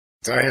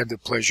I had the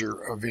pleasure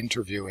of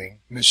interviewing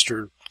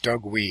Mr.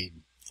 Doug Wead,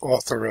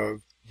 author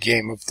of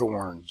Game of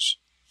Thorns.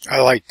 I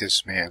like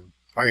this man.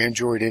 I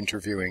enjoyed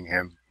interviewing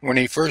him. When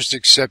he first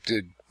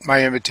accepted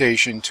my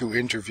invitation to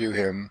interview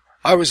him,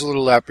 I was a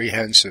little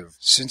apprehensive,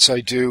 since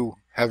I do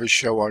have a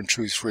show on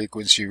Truth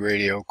Frequency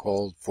Radio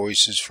called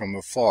Voices From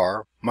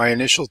Afar. My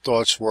initial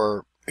thoughts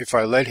were, if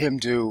I let him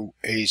do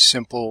a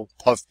simple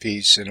puff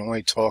piece and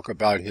only talk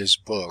about his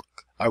book,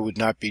 I would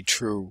not be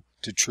true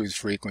to Truth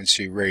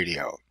Frequency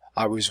Radio.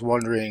 I was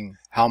wondering,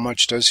 how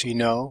much does he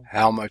know?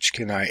 How much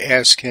can I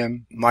ask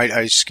him? Might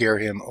I scare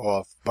him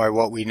off by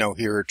what we know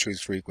here at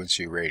Truth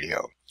Frequency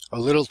Radio? A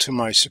little to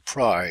my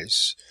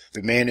surprise,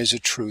 the man is a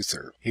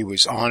truther. He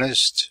was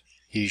honest,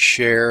 he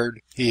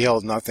shared, he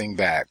held nothing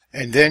back.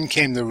 And then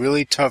came the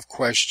really tough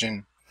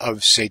question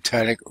of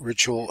satanic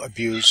ritual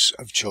abuse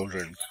of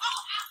children.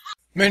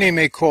 Many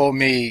may call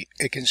me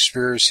a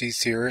conspiracy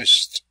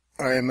theorist.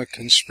 I am a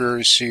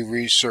conspiracy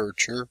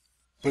researcher.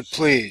 But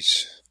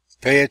please,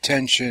 pay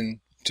attention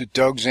to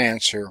Doug's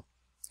answer,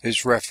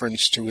 his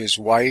reference to his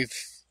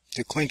wife,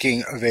 the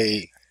clinking of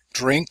a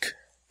drink,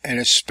 and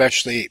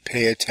especially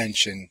pay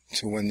attention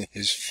to when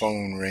his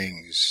phone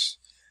rings,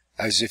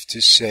 as if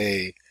to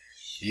say,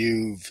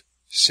 "You've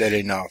said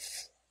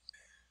enough."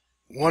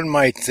 One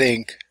might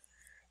think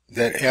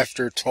that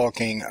after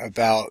talking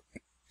about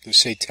the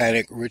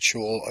satanic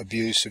ritual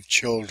abuse of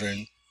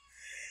children,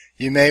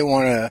 you may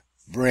want to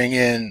bring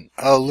in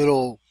a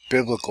little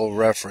biblical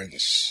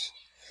reference.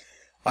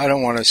 I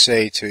don't want to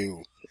say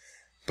to,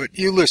 but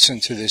you listen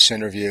to this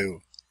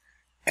interview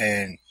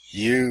and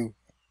you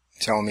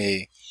tell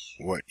me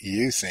what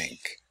you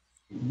think.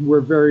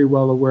 We're very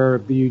well aware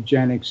of the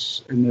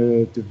eugenics and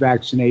the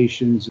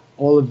vaccinations,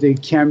 all of the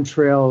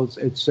chemtrails,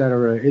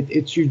 etc.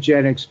 It's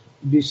eugenics.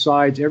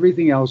 Besides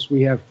everything else,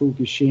 we have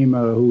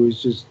Fukushima, who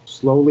is just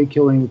slowly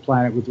killing the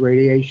planet with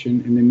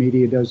radiation, and the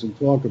media doesn't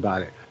talk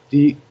about it.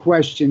 The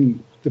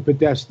question, the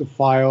Podesta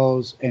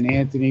files and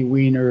Anthony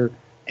Weiner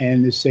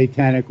and the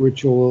satanic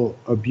ritual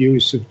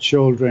abuse of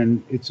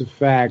children, it's a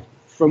fact.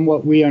 From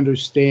what we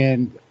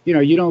understand,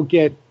 you don't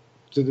get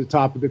to the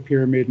top of the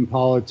pyramid in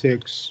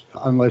politics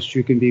unless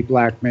you can be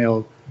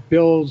blackmailed.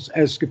 Bill's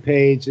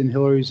escapades and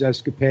Hillary's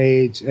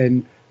escapades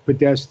and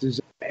Podesta's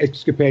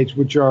escapades,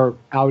 which are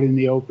out in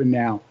the open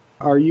now.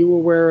 Are you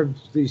aware of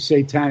the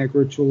satanic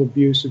ritual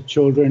abuse of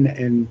children,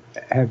 and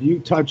have you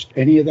touched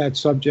any of that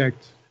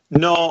subject?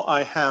 No,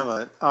 I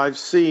haven't. I've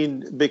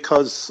seen,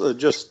 because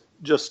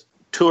just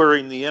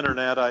touring the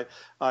internet,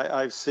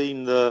 I've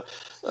seen the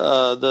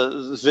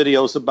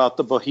videos about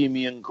the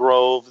Bohemian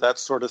Grove, that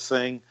sort of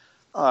thing.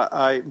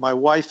 My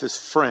wife is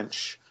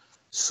French,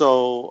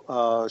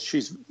 so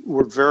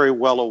we're very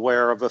well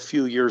aware of a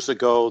few years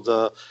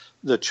ago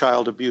the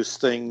child abuse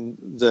thing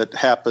that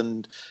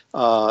happened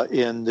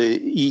in the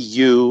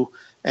EU,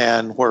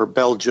 and where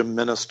Belgian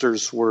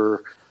ministers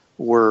were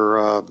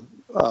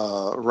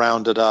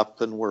rounded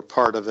up and were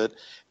part of it.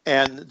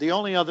 And the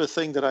only other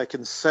thing that I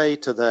can say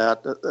to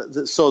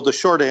that, so the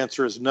short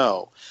answer is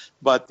no,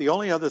 but the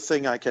only other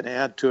thing I can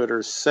add to it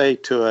or say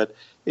to it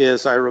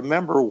is, I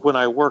remember when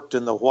I worked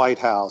in the White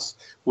House,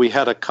 we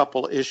had a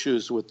couple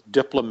issues with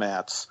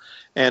diplomats,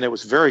 and it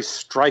was very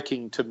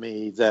striking to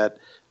me that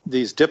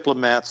these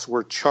diplomats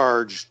were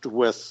charged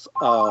with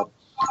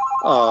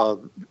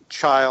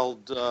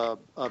child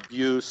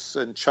abuse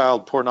and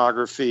child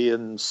pornography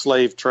and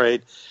slave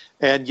trade,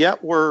 and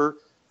yet were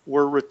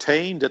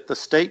retained at the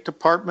State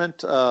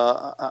Department.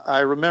 I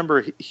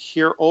remember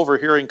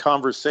overhearing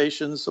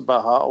conversations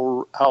about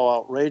how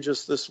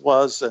outrageous this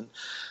was, and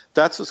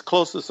that's as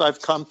close as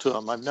I've come to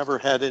them. I've never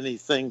had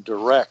anything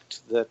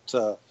direct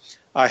that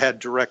I had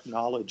direct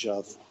knowledge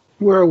of.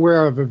 We're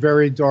aware of a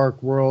very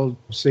dark world,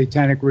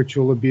 satanic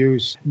ritual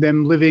abuse,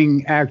 them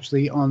living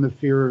actually on the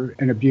fear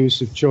and abuse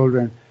of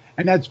children.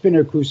 And that's been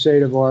a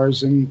crusade of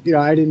ours. And,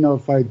 I didn't know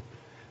if I'd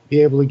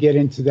be able to get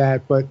into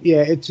that. But,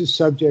 yeah, it's a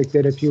subject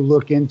that if you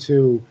look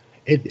into,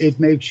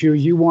 it makes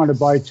you want to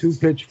buy 2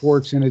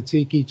 pitchforks and a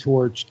tiki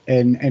torch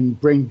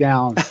and bring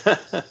down.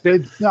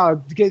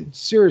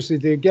 Seriously,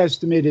 the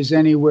guesstimate is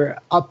anywhere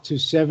up to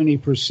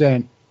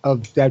 70%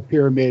 of that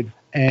pyramid.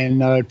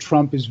 And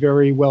Trump is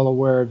very well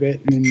aware of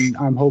it, and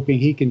I'm hoping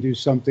he can do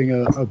something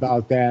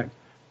about that.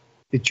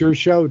 It's your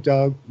show,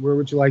 Doug. Where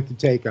would you like to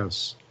take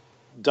us?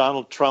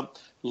 Donald Trump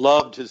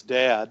loved his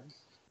dad,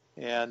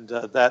 and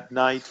that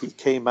night he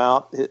came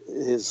out.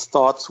 His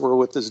thoughts were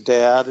with his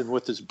dad and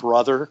with his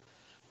brother.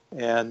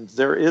 And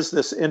there is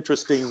this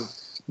interesting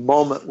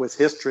moment with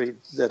history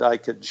that I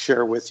could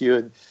share with you,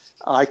 and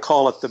I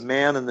call it the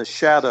man in the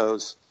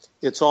shadows.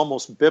 It's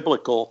almost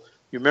biblical.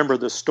 You remember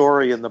the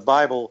story in the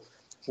Bible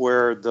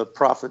where the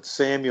prophet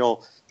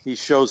Samuel, he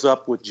shows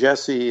up with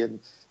Jesse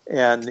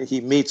and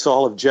he meets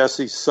all of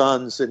Jesse's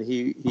sons, and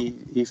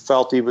he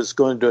felt he was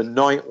going to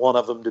anoint one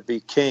of them to be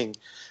king.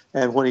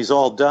 And when he's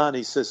all done,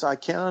 he says, I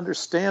can't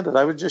understand it.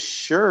 I was just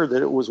sure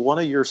that it was one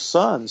of your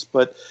sons,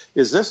 but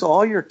is this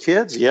all your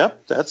kids?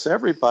 Yep, that's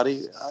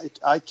everybody.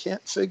 I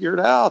can't figure it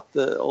out,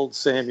 the old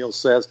Samuel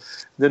says.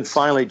 Then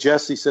finally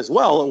Jesse says,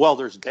 well,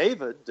 there's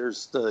David.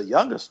 There's the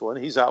youngest one.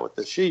 He's out with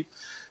the sheep.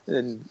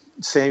 And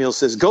Samuel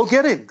says, go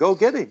get him, go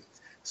get him.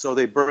 So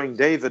they bring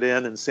David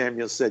in, and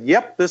Samuel said,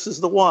 yep, this is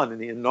the one,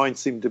 and he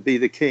anoints him to be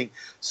the king.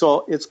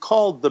 So it's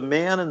called the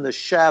man in the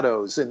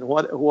shadows, and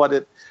what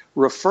it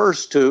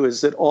refers to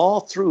is that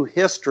all through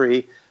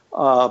history,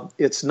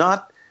 it's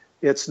not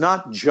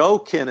Joe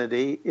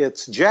Kennedy,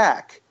 it's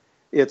Jack.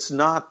 It's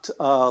not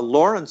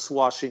Lawrence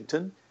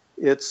Washington,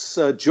 it's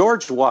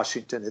George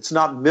Washington. It's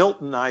not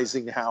Milton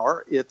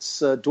Eisenhower,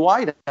 it's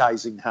Dwight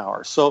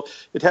Eisenhower. So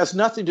it has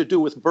nothing to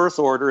do with birth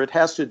order. It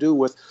has to do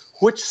with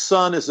which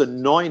son is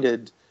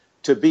anointed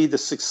to be the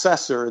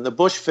successor. In the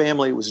Bush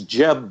family, it was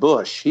Jeb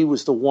Bush. He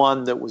was the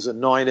one that was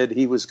anointed.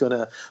 He was going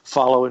to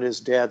follow in his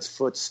dad's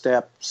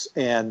footsteps,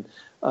 and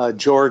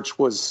George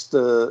was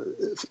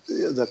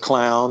the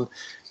clown.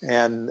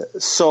 And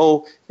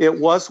so it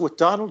was with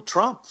Donald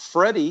Trump.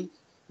 Freddie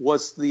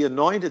was the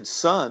anointed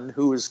son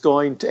who was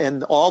going to,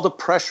 and all the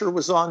pressure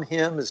was on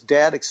him. His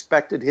dad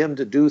expected him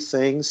to do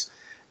things.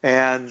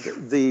 And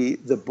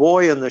the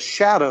boy in the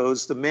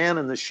shadows, the man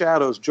in the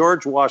shadows,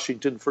 George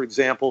Washington, for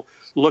example,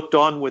 looked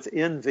on with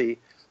envy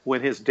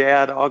when his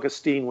dad,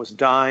 Augustine, was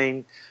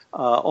dying.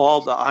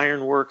 All the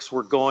ironworks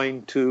were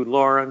going to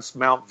Lawrence.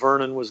 Mount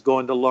Vernon was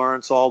going to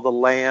Lawrence, all the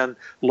land.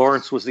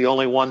 Lawrence was the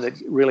only one that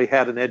really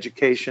had an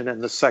education,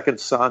 and the second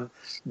son,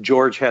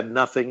 George, had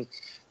nothing.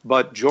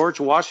 But George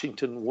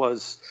Washington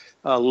was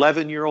an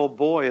 11-year-old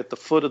boy at the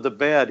foot of the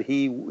bed.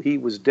 He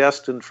was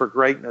destined for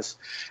greatness.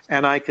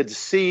 And I could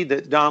see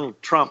that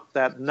Donald Trump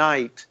that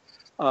night,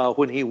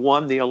 when he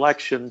won the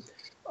election,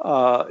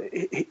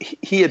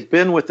 he had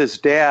been with his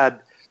dad.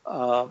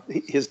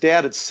 His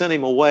dad had sent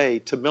him away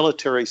to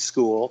military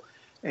school,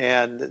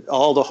 and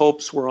all the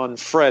hopes were on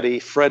Freddie.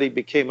 Freddie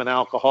became an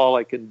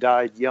alcoholic and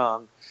died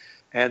young.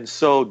 And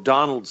so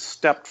Donald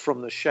stepped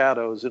from the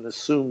shadows and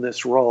assumed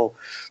this role.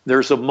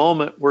 There's a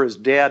moment where his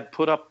dad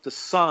put up the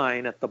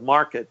sign at the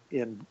market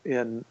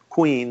in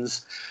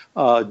Queens,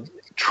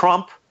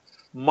 Trump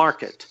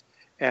Market.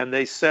 And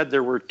they said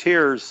there were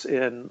tears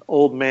in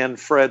old man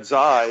Fred's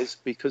eyes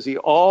because he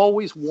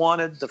always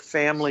wanted the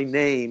family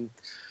name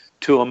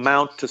to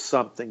amount to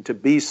something, to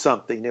be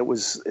something. It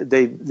was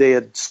they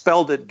had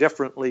spelled it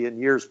differently in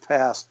years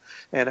past,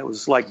 and it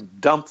was like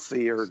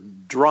Dumphy or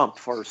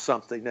Drumpf or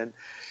something. And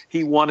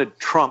he wanted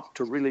Trump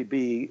to really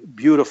be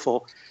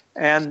beautiful.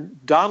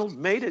 And Donald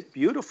made it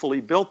beautiful.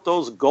 He built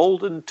those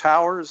golden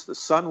towers. The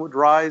sun would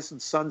rise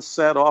and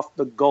sunset off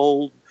the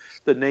gold,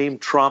 the name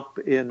Trump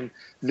in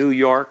New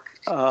York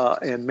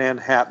and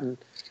Manhattan.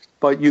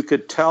 But you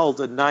could tell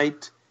the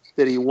night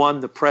that he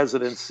won the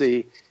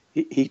presidency,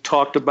 he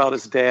talked about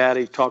his dad,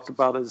 he talked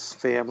about his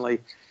family,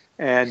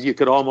 and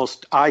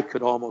I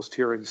could almost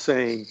hear him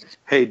saying,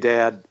 hey,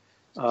 Dad,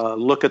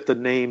 look at the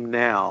name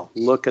now.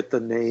 Look at the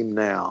name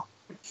now.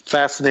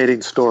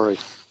 Fascinating story.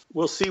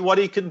 We'll see what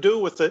he can do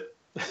with it.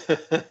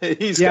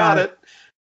 He's got it.